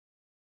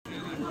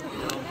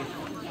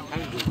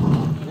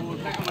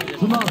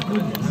Njukuak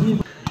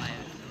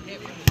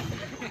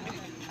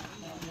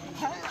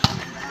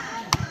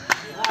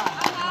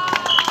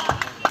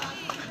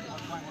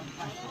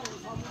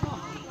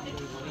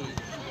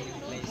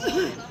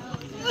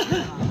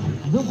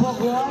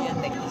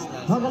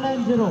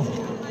nagaland 0.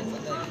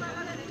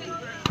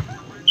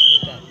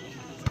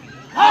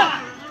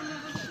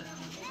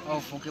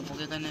 Oh, poke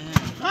ka na eh.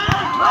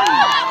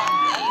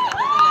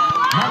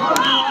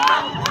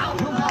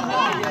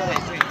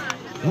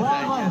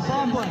 1-1,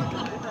 3 point.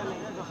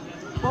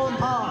 Phone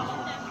pass.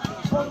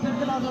 Phone team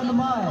cái nào nó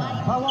mai.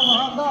 Pháo vào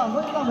hàng đó,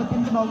 với cái nào mà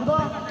team cái nào đó.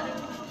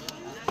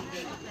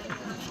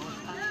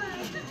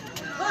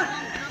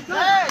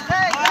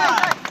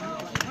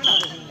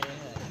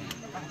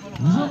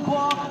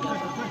 Njukuak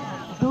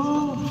 2,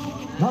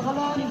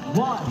 Nagaland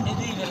 1.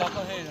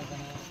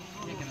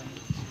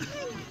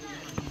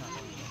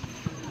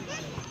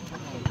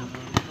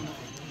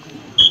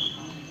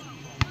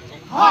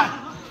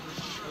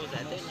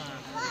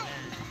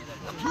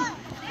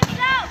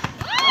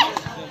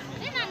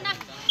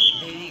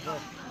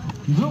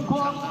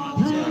 Njukuak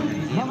 3,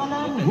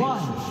 Nagaland 1.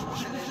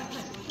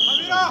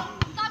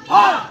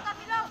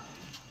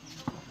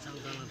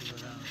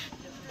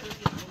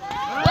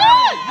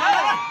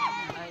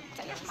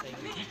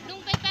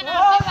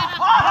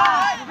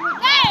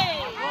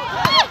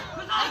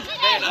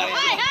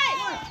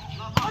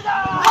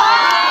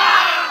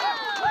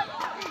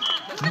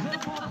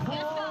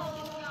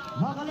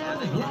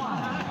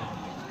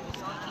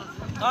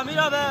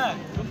 Mira be.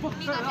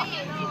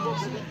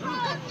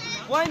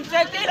 One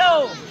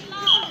kilo.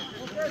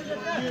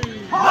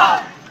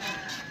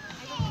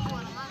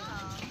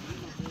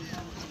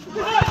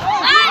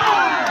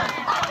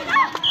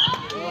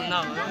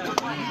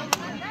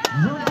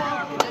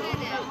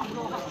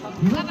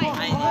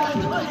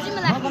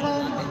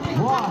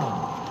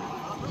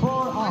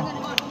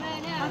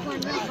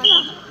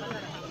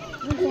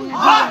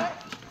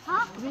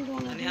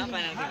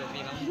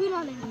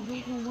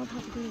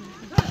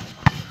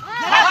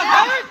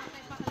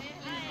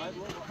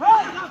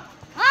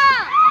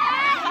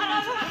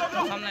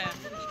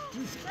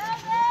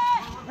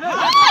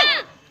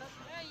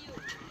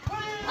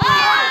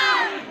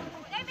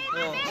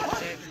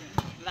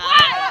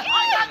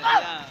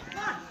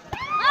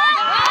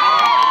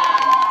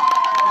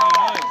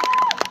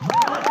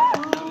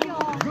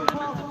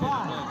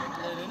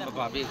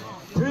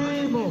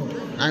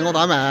 Ăn con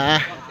tỏi mẹ.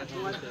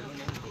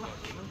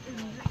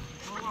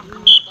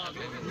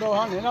 Đồ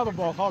hàng này nó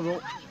bỏ kho rồi.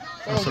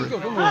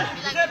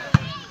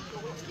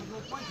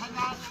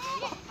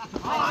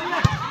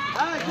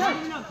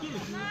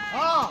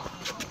 Mau.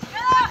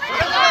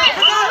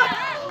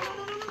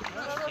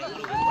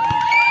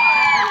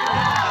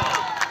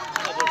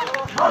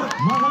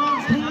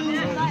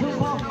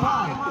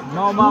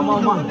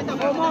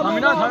 Kami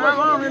dah saya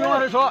mana minum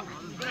hari so.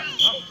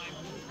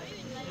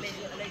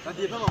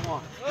 Tadi apa mau?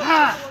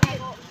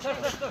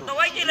 Tao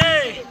quay chị đi.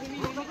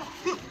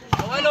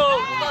 Tao quay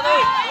luôn, tao đi,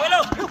 quay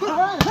luôn.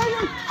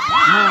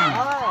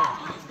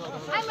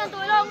 Anh mà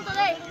tôi luôn tôi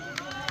đi.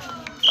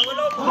 Tao quay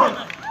luôn.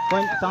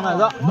 Quên sang này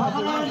rồi.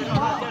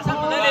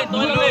 Đây,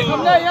 tôi lên.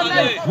 Hôm nay.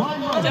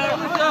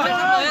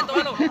 Chơi,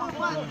 tôi luôn.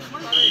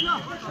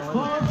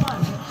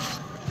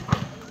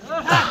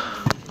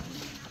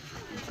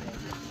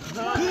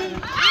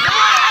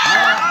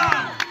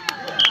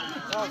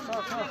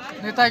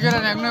 Này tay kia là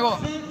này này bộ.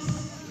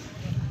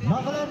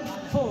 Nagaland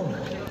 4,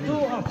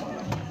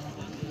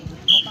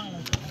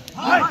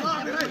 2 up.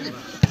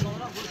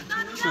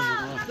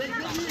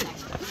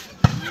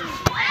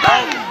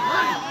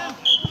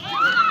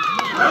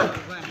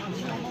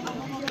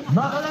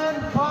 Nagaland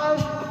 5,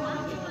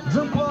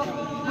 Njukuak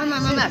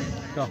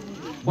 6.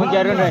 Muốn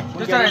chơi luôn rồi.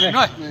 Chơi này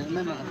rồi.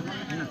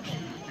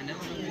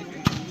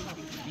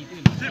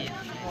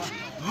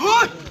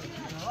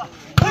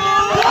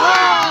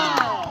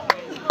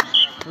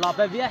 Lọp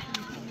về phía.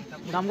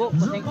 Năm gỗ.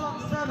 Njukuak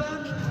 7,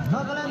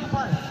 Nagaland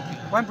 5.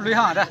 Quen lưới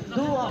hả đây.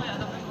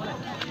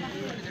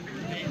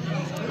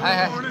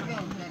 2 up. Hay.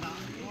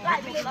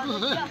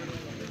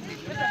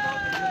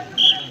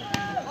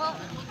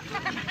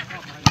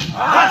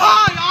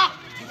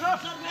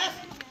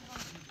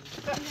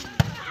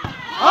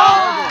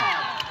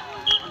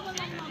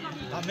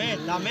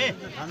 Làm đi.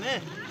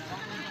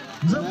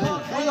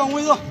 Njukuak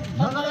Nguy rồi.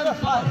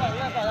 Nagaland 5.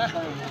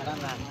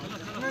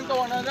 Nên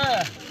tôi này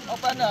đây. Ông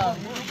bên là.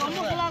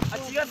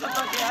 Chị ăn xong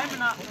rồi em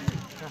nè.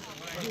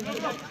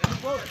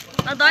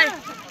 Tao tới.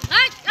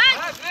 Đấy.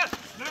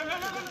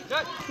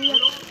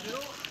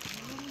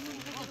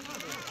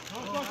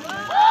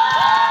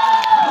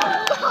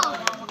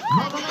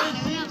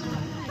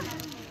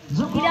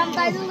 Đi đâm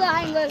tay xuống ra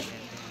hai người.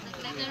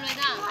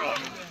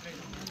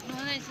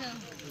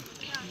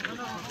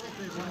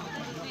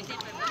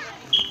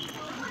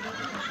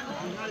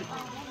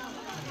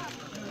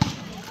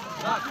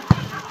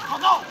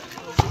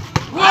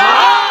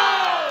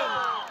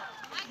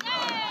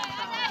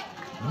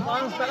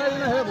 Mang tay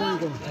nó hết rồi.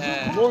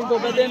 Buông tôi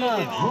bên đây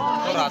nè.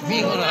 Có rạt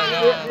phi không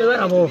là Đây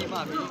là bồ.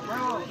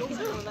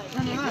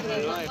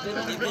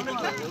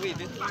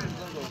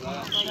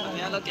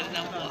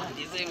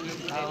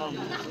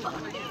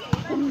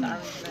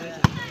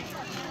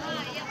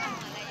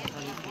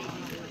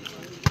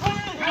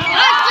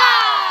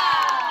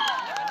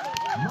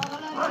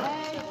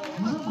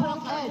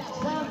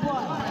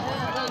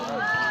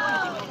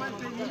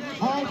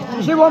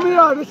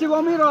 Bisi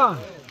bomi rồi.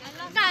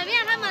 Cả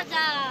viên hay mà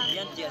chả.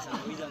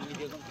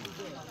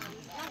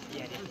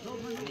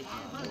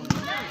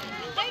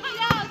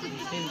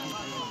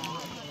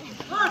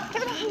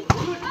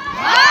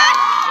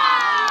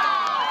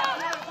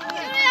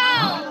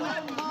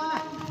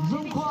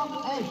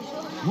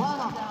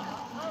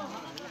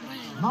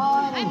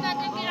 Anh là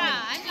tên Mira,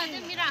 anh là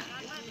tên Mira.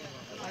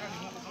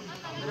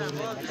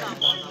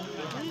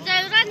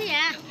 Chơi rất nhỉ?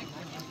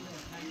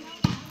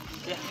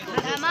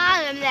 Làm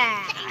ơn làm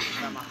nè.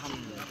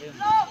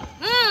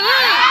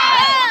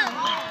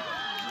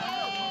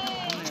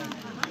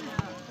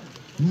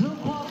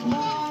 Njukuak 9,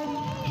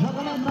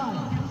 nagaland 9,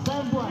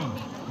 same point.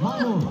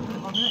 Manu.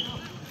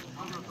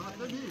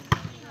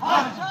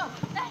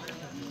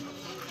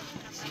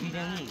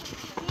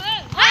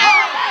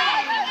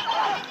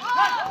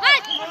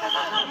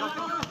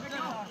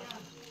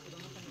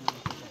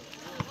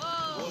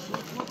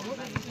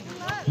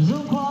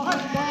 Njukuak 10,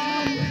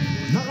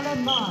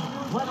 nagaland 9.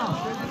 Bueno.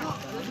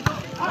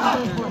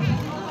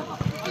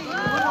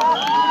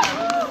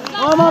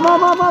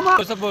 Mama.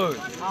 sebut.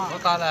 Oh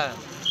kalah.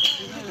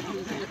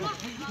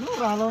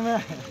 Murah loh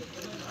meh.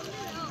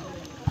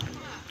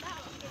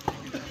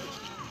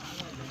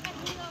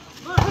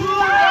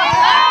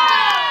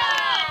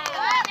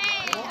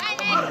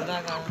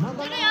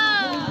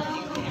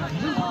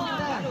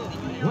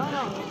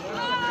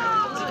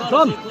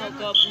 Tom.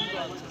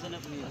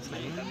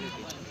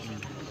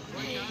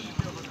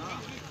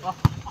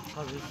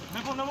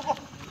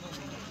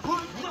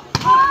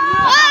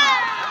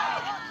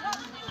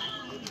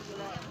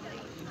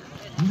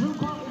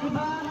 Njukuak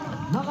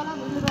 11,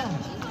 nagaland 11.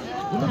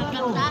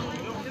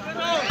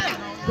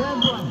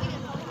 Same point.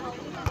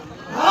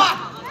 Hah?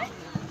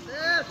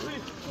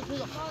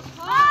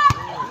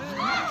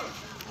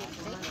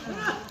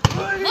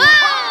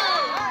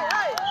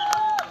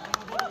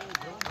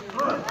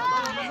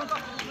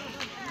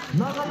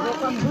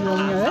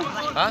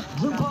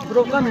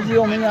 Program gì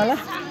mà mình là?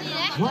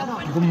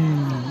 Gum,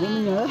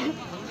 mình nhớ.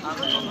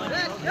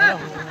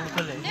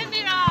 Tên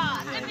Mira,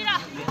 tên Mira.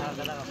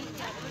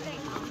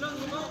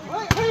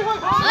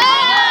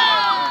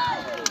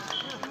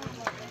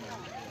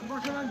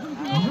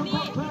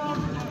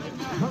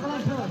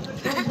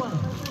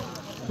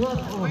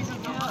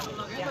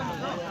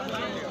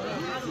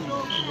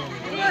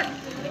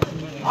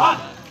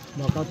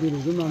 Bảo cao phi được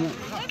mà mẹ.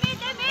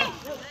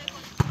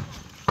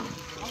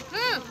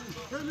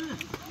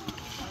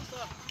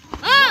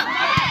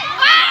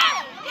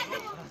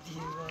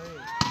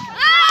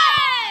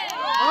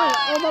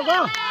 Oh my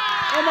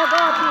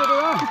god, phi được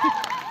không?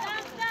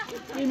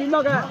 Mình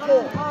mắc à?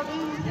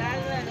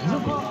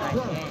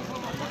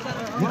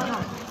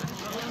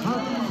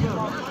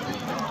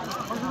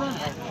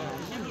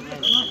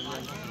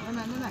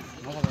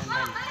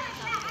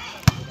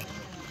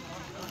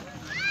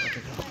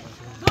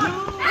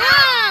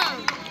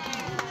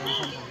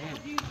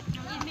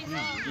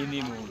 Ini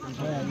mu.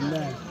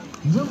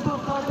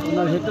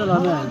 Onar hitu lah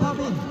meh.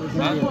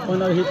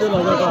 Onar hitu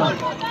lah kau.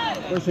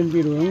 Kau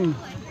sendiri.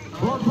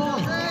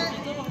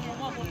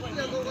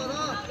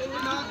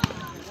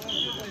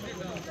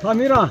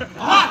 Kamera.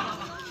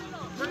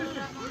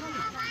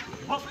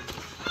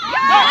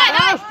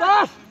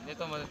 Tas. Dia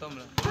tom lah.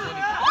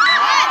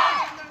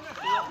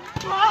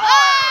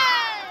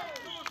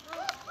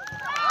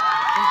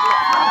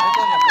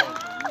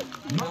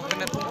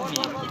 Kena tunggu ni.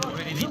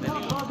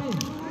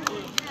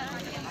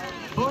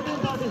 Berdiri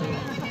tadi.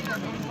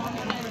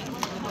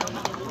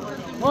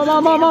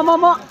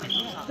 Mama.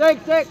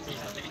 Cek.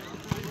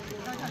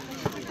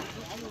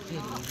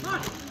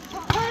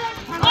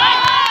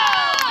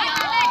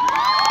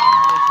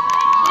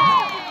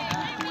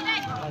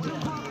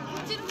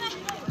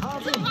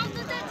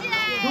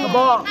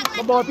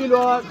 Bỏ phi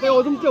lúa cái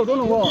ô dung kiểu đó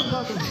đúng không?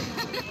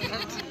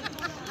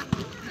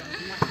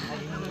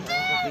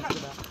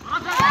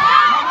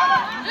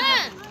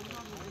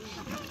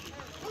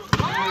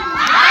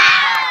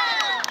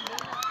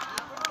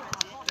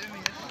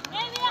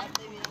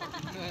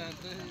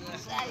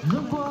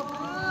 Njukuak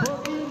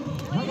 14,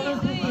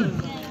 nagaland 15.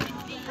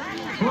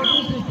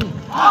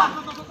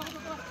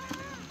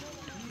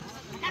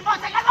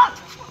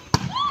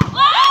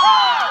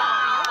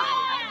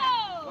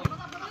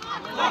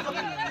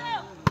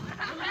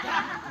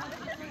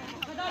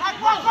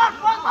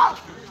 14-15.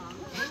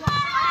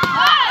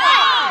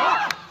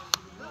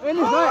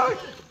 Ini saya.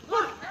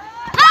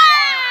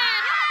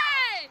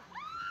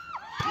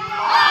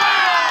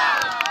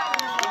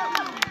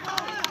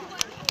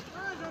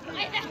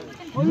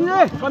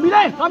 Kami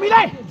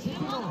đây.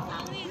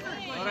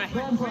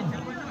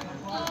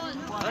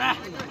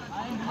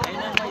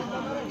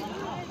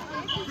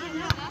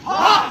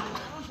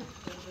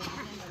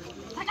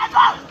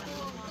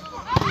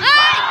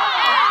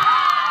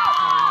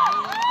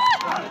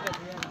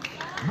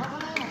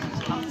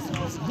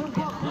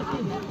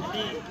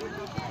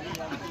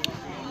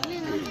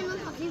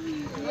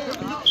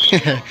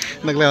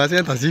 Naglawas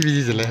yan, tas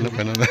CBD sila. Ano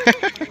pa nun?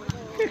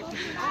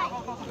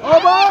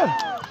 Over!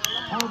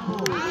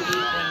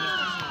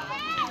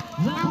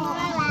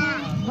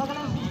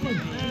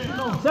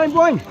 Same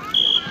point.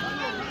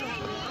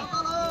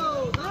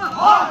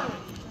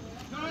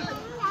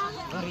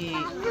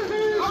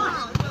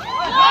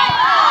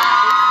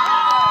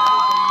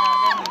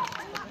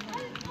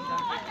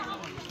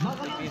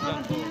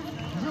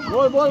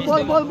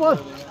 Ball.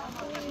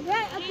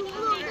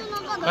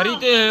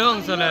 Karite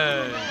yung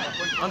sala.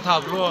 Ang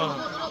tablo.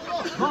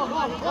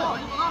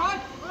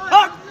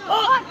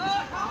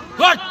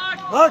 What?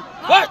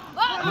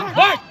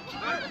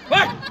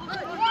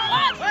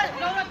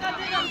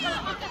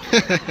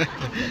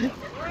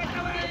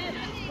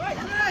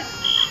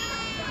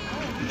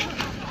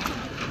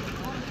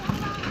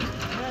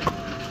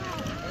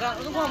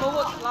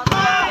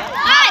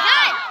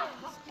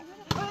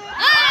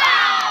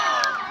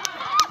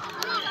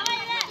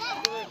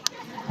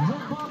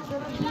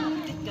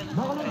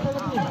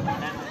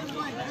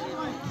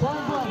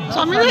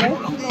 Xong rồi đấy.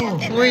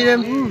 Nguy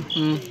lên.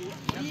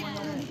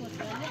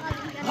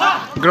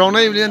 Ground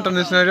này liên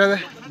international ra đây.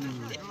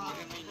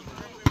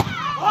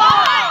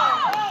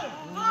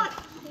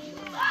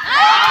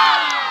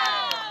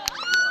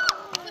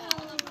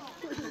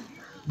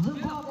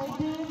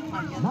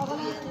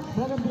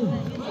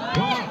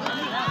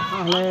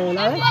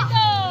 Lấy.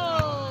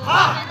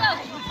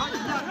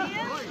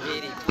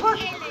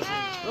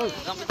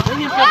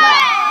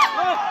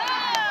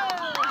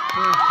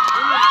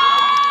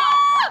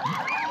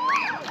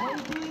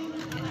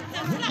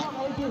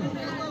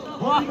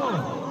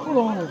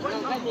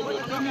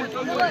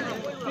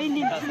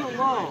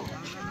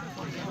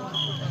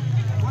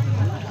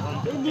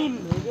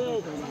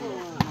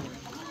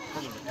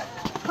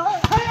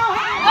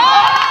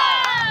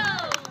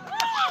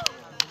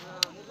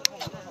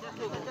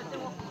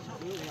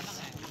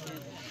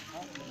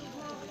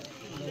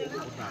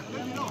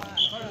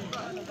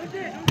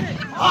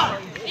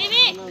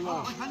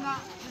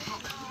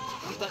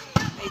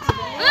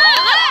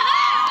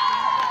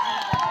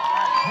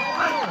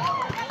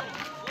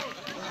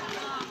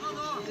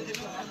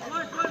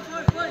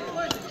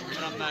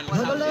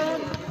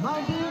 Nagaland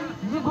 19,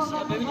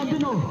 Njukuak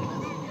 19.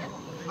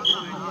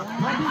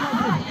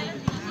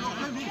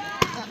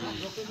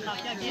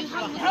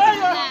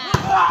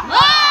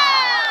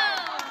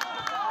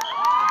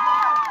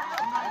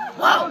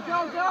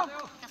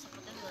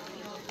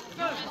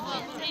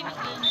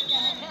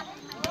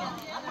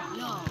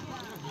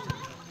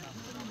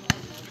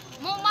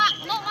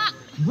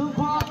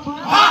 Njukuak Njukuak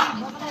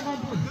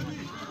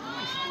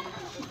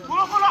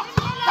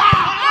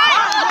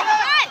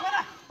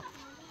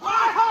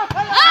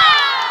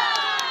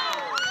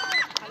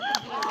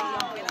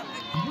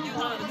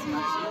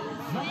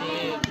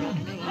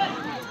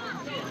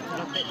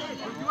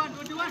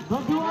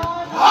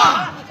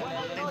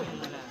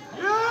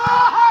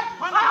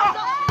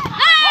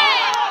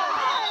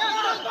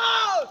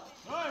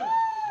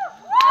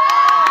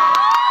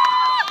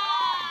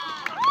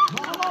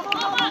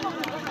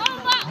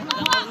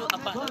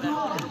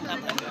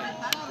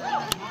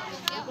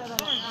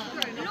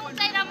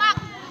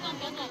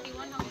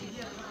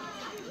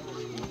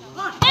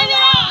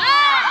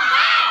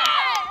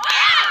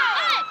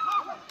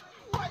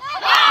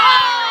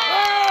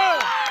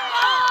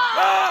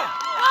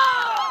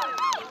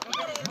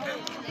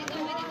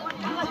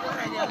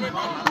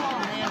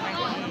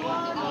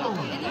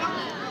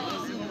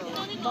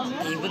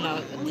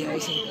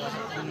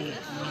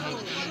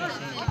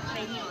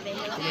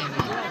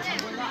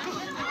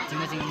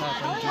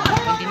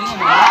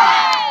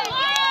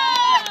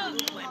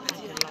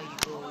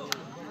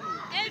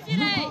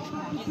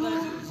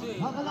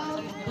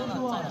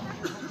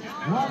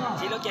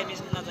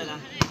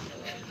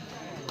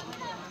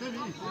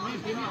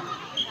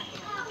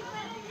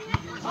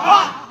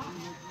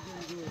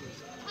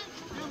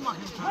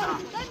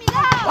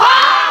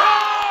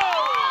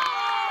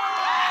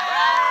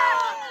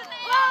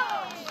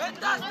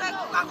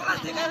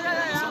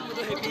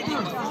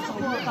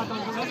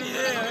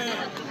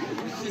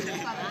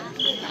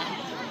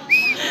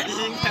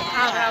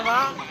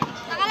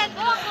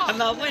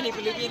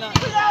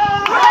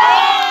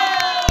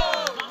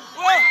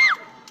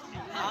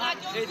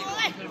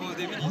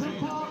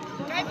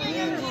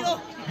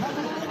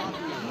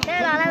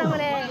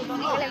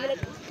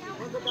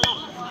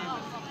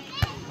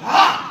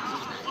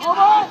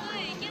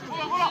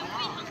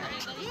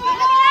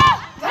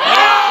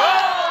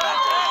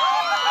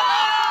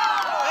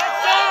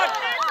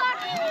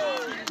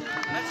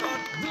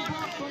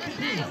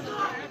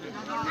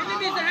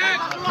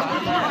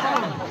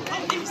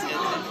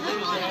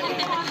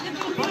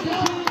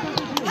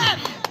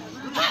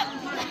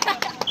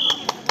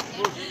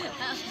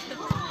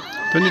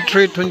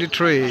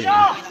 23.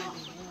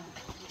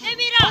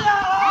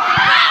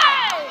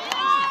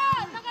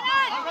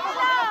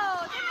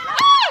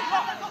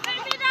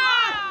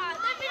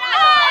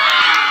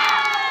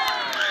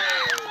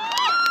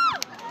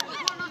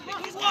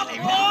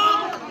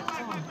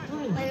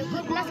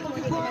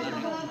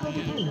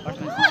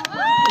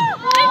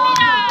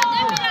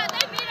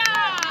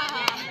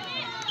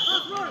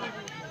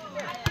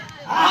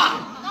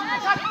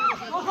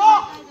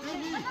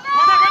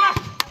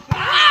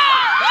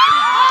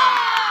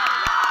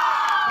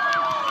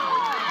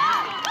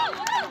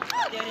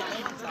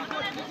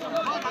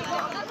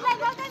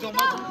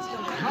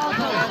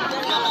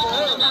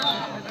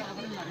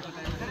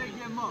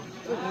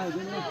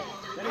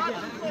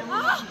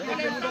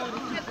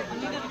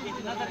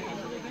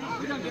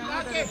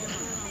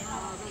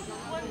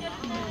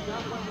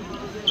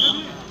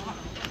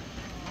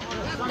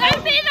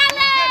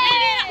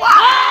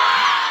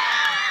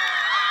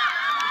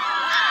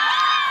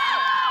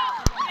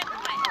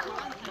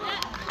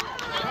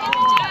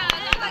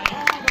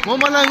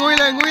 Một lần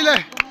nguy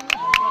lên.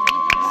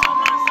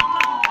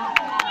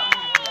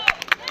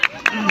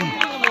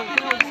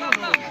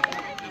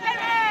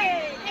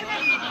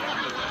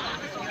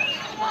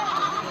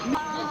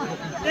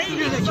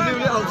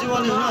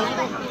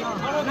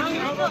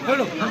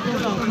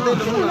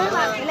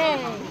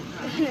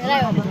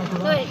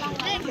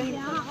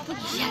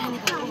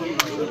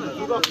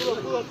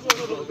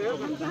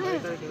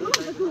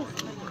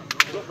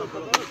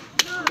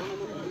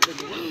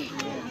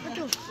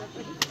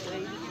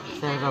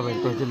 Saya ka bai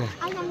to chile.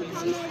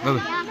 Babu.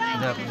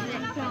 Ja.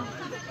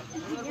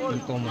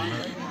 Ko mo na.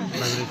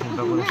 Bagre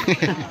sinta ko.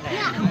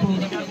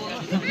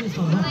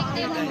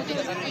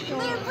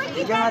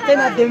 Jangan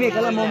tena demi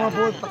kalau mama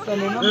buat pakai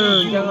ni.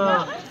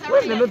 Jangan.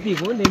 Wes na mati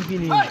ko nem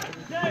pini.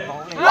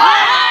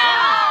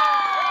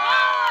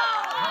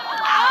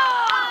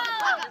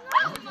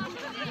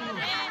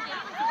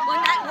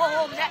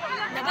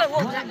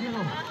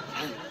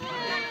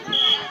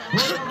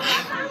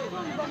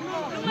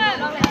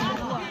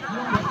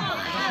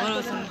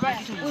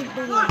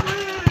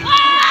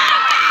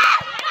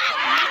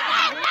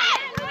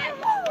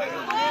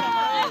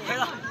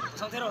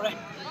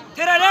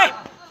 Thế này đi.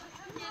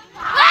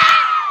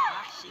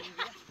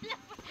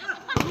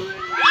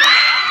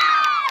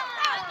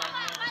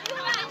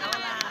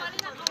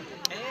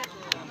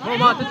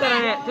 Mama tu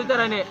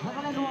cara ni.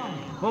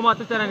 Mama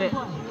tu cara ni.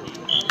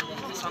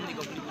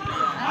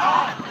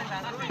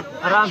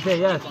 Aram se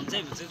yes.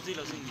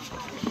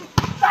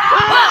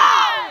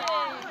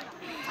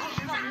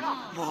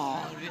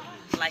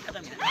 Like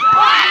kadam.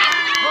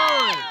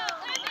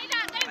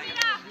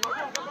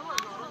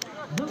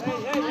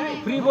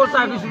 Free ball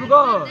service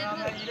go.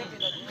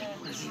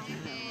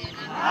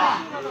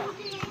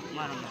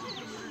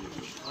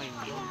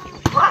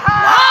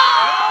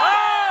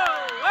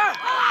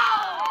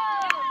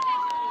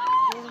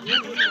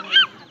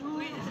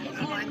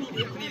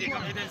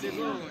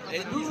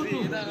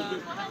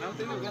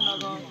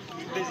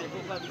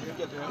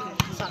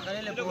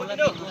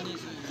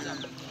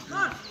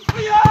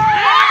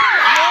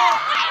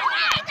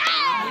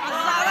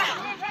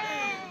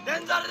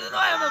 Danger itu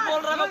ya,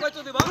 bola ramai kau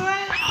itu bang.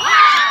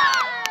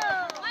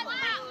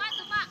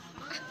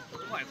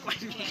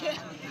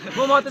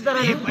 Mama tu cara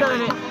ni. Tu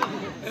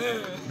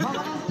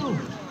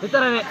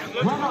cara ni.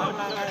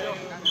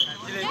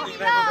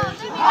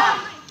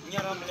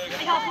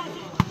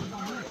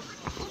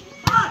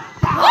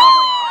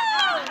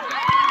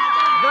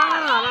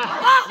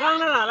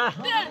 Jangan lah.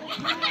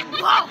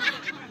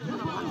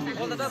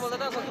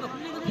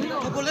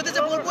 Bola tu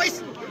jempol boys.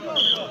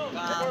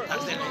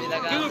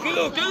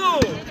 Kilo.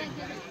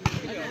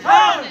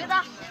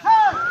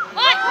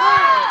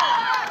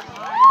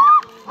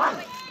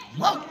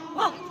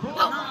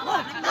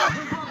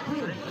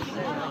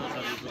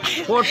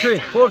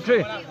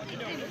 4-3.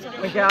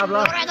 Oke,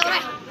 habla.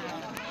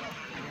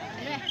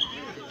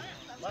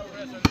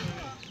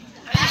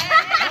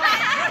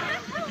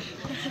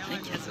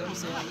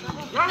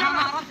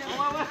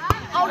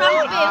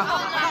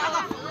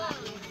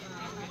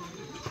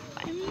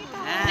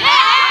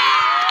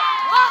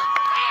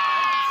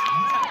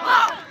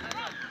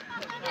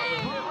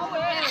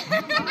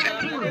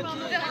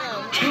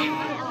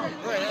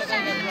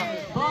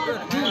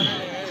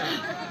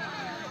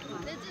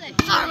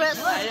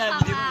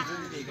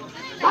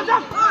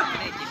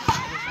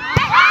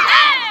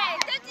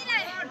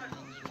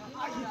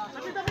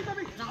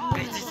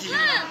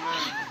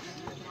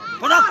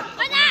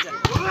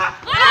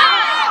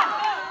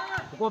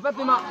 Kopet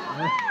lima.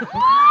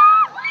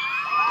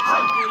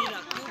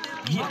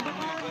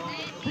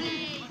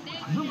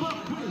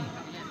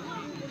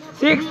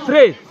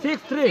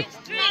 6-3.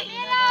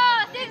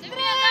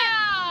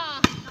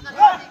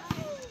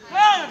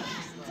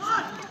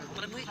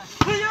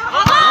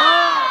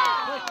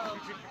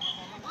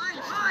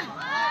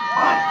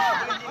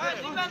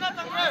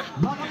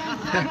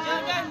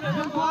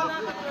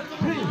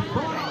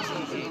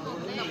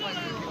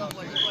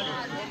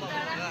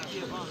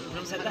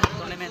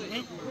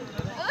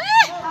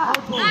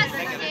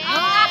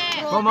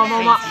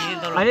 Mama.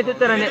 Ini tu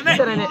cara ni.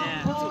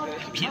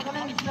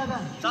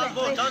 Chance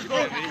ball.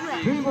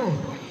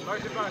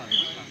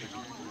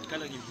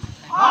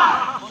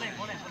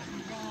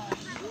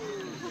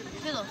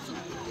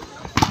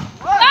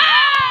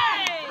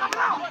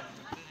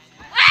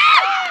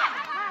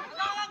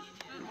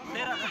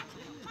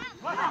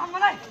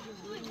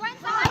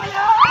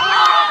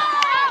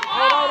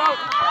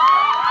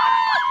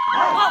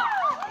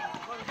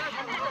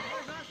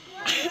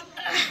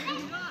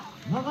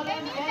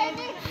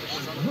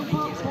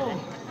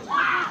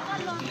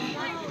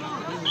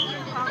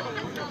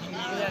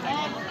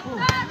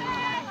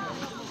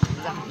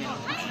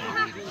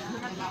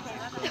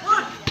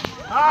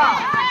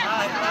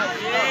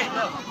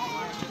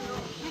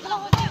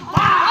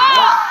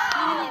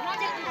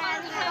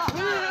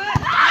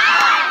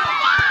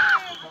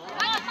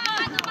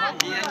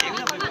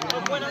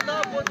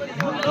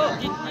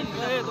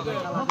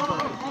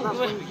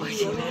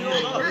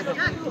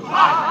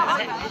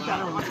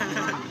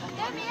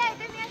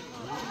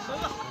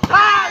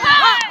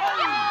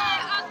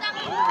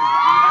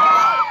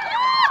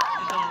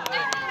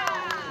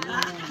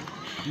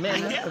 Mẹ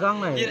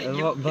găng này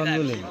vâng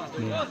như lên.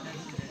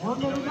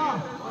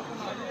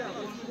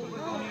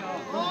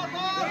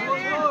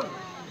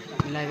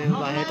 Lại về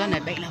bà hay toàn này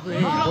bạch là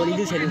hơi cô đi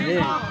đưa xe đường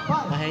về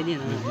bà hay đi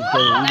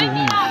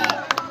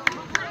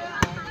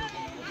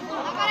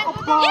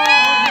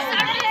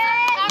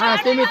Ah,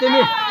 temi.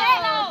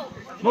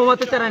 Mau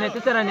tu cara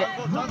ni.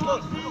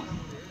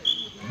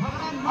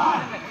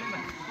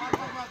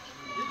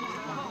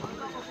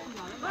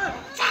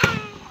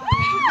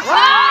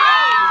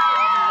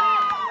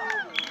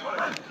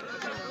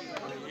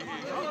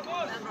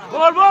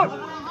 Bol.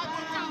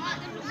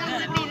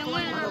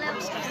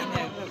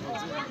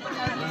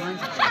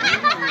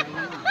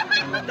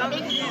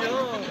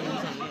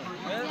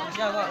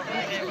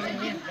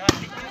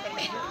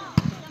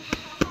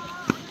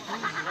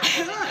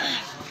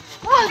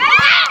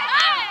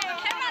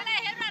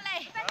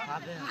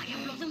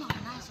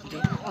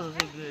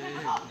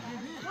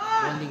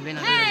 bonding bên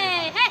nào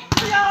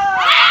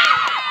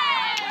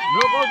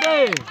Block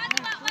okay.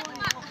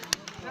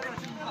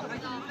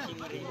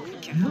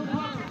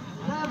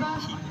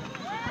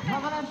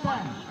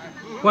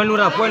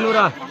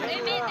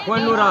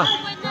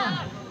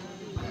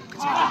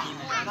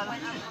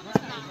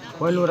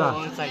 Puan Lura.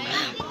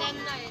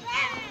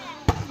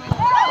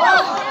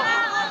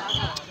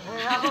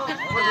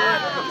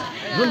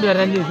 Run dia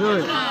rangi tu.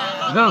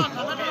 Gang.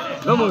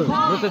 Kamu,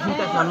 kita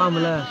cinta sama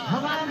mula.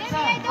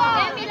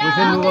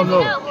 Bukan lu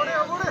kamu.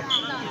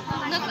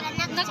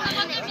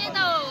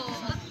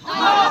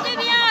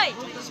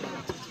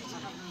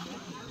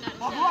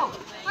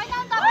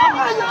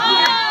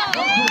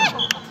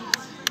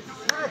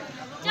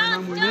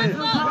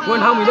 Puan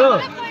hang mi dah.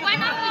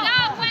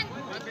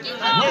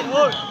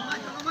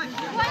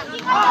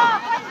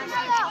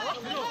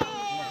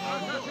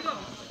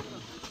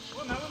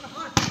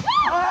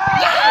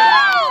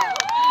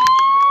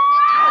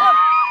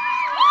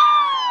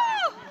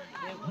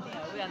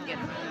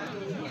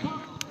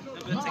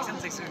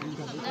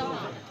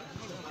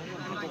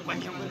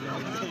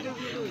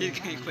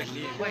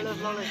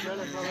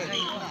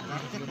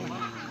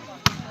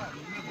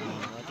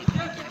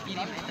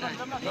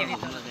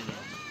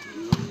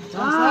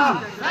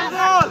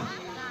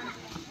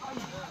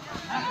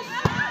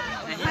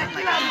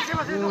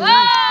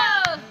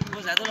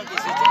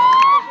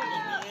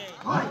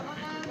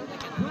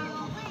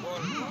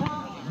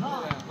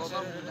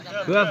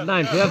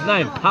 Twelve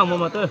nine. Hang mau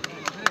mata.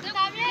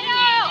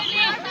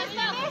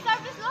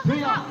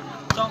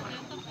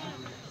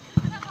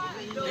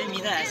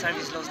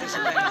 Service loss this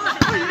time.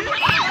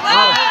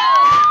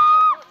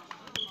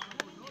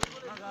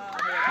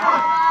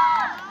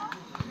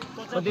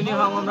 Continue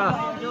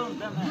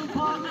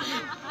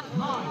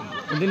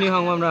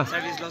hang mamra.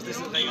 Service loss this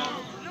time.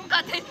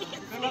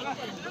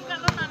 Nunca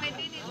no me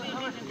metí ni.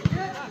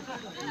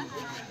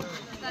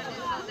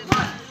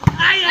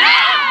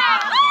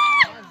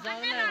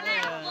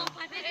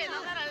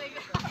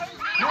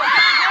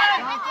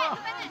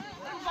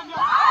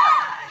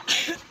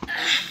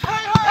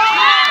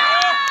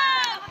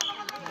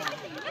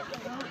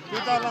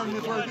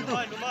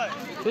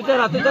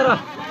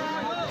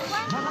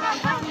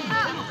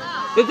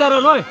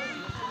 Titara noi.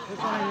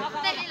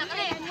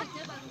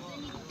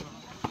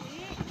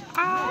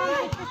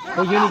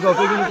 Pergi ni kau.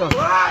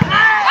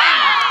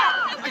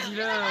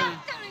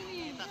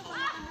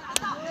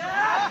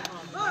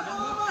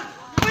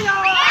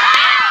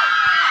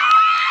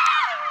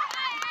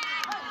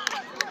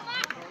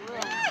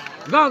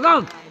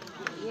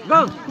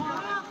 Gang.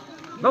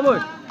 Kamu.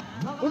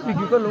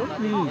 Pergi kau lu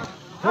ni.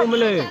 Kau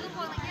mele.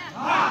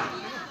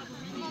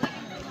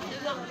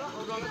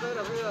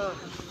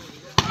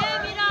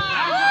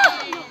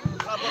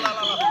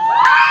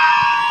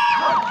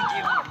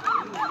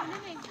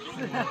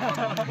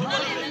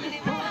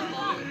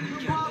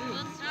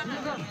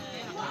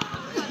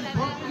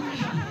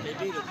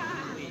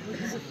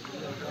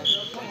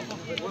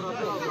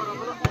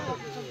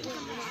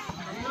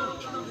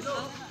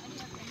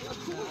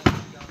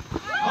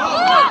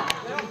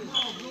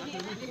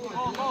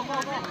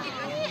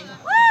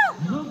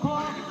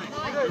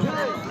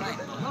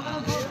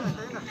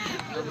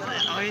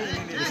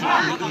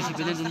 isi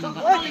beda dulu Kak.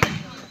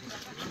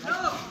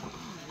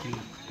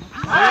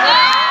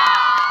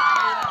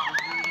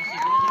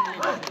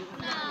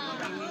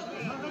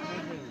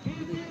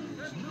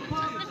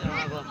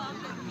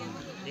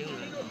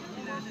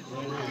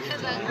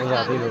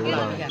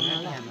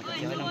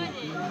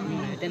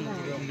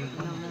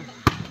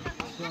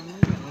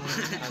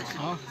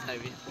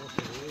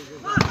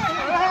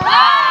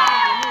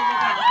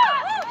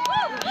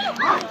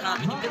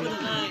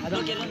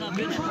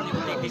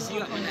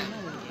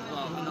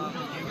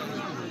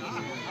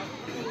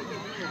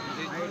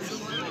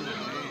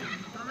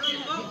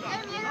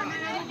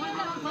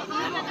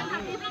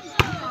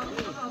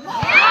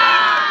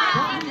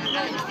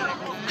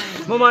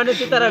 Mau mana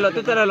tu taruh lo, tu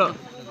taruh lo.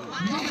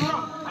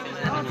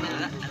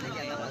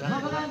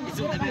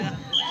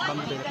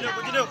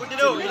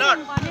 Continue, Ilan.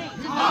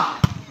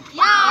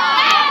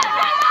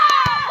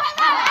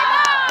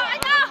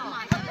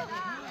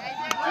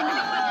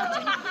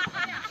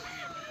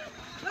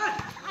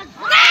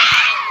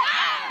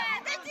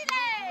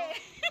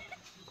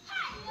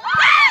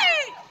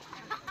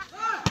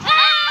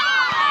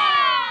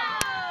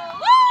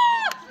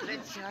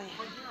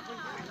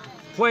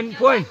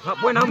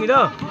 Poin hang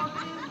mila.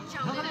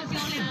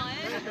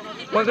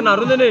 Poin kena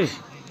runda ni.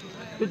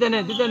 Tu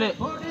tene.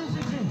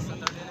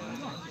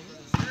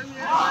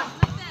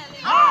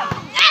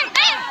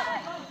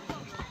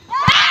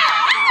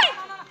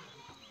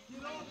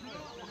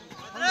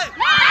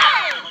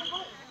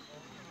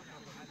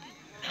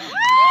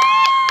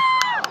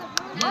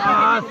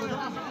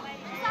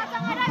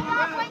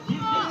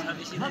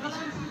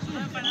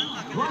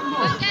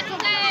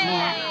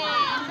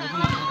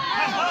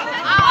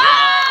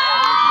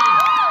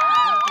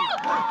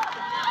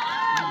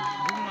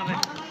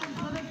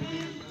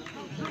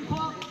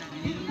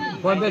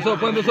 Poin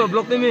besok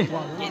blok ni.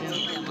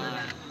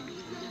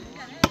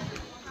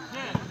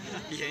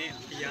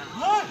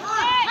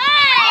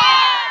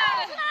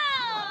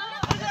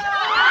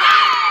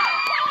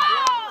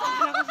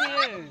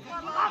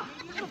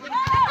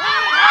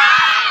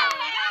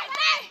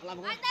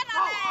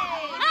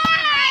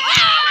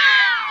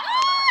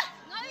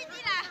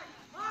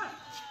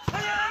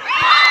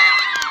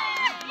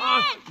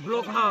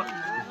 Blok ha.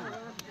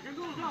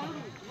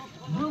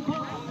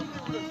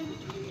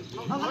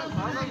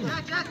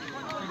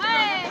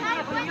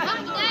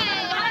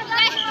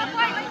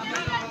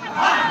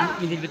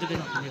 Ini betul kan?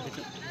 Ini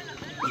betul.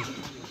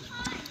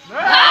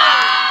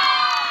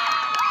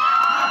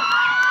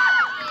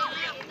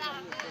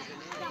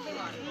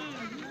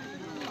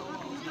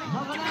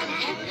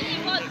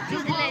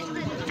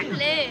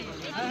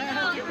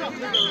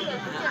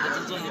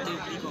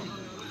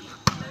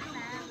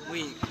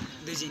 Oui,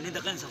 désigné de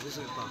rien, ça vous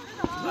sauve pas.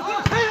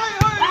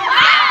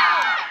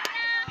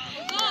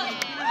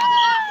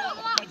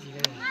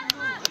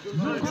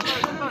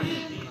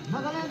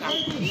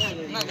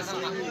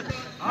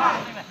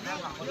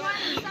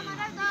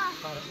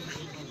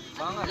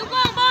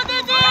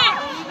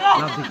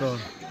 Napiko.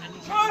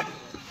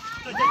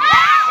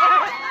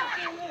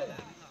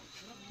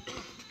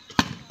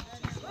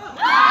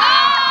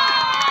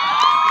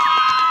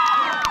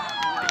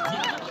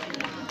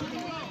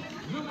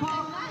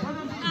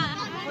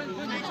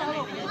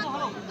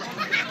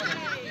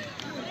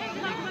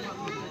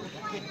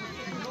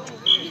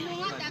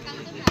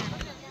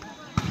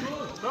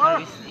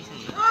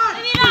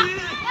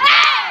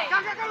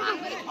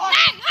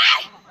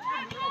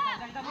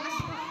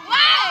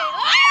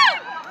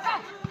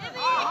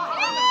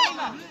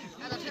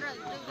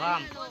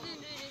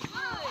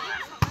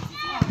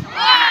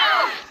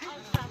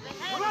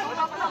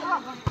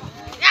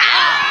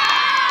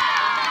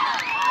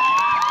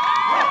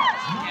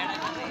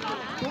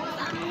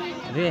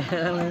 Dia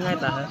ngay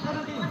ta.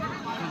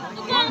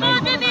 Mau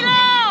tu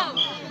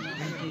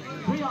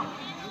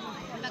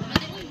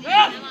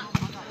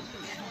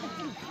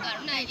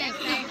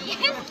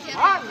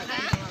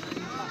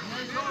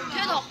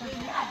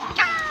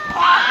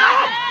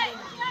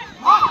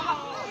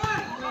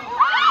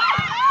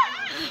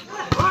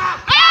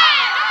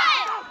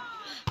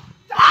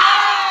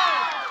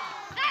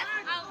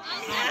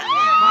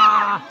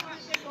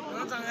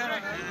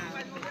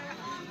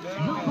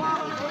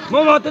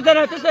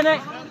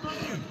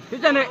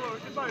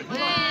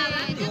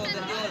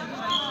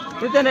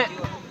tene.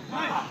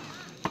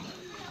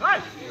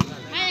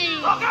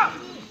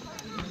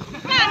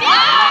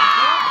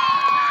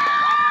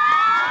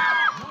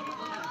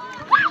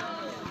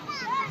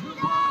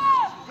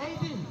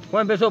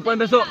 Poin besok.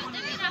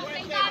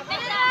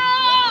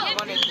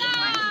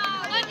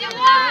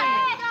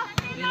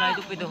 Nilai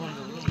itu pito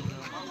hundo.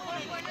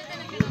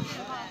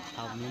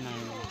 Tahu nilai.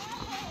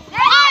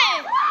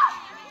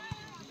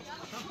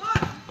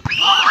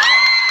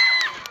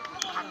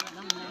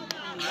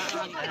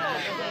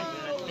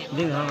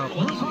 Ding hang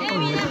apa?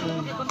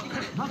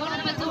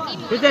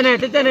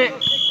 Titane.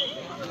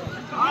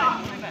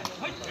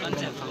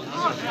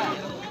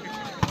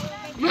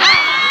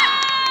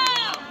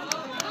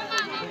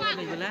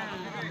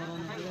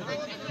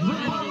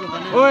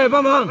 Oi,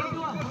 Bambang.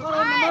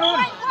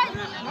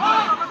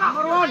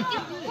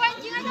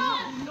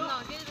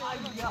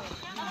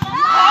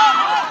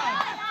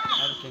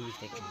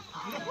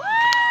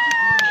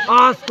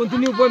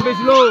 Continue point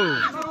base low.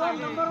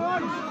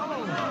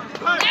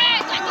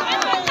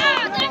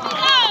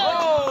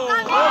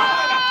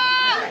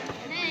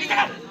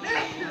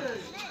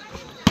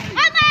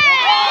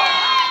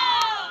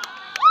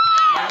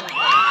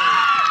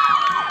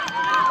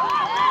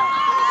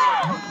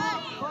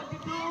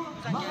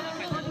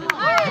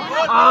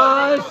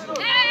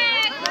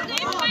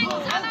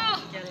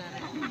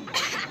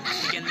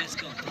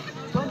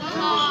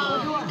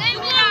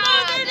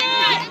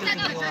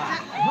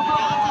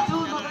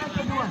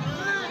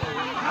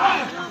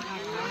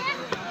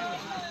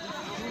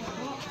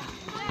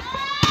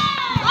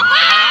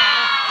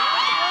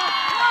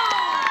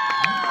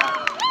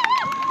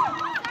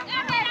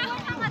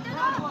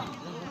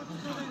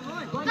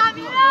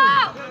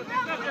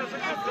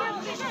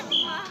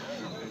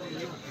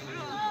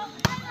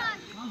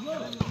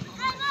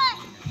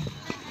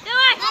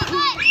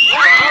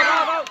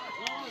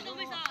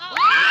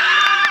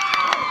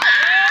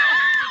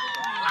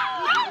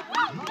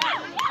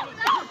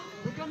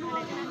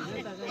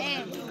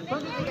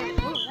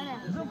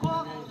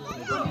 Njukuak,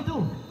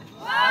 22.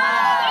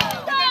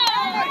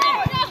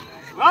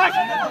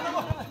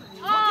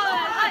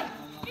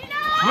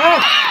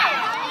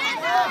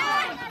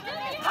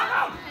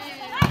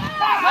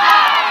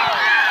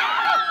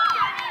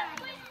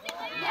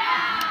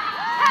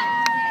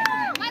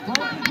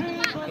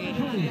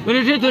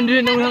 Boleh dia tuan dia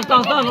nak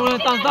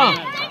tang.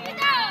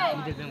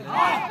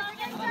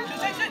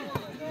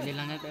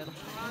 Hilangnya pero.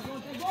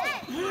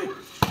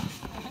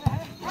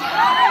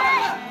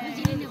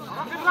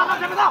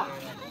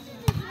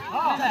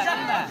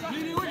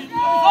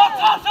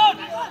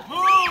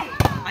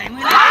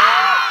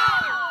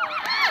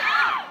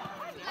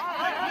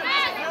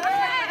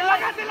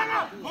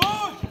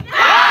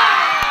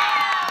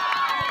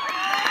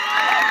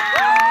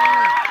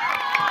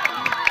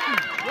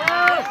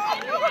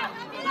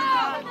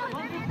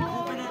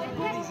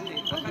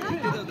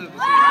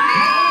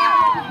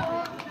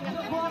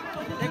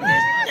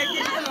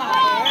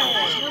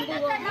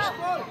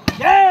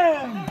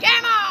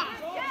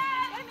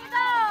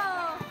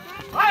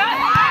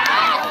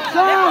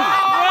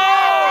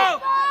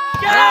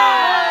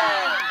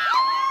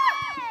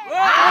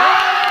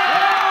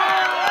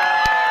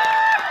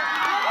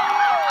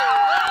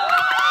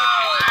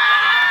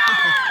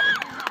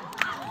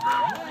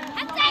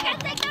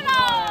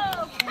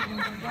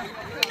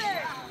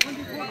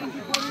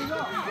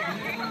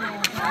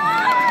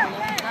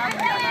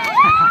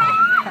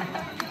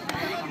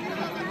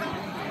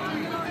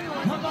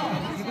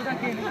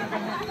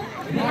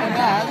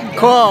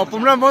 Kau,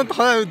 pemenang mau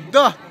tahu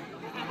dah.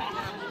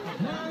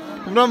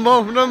 Pemenang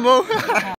mau.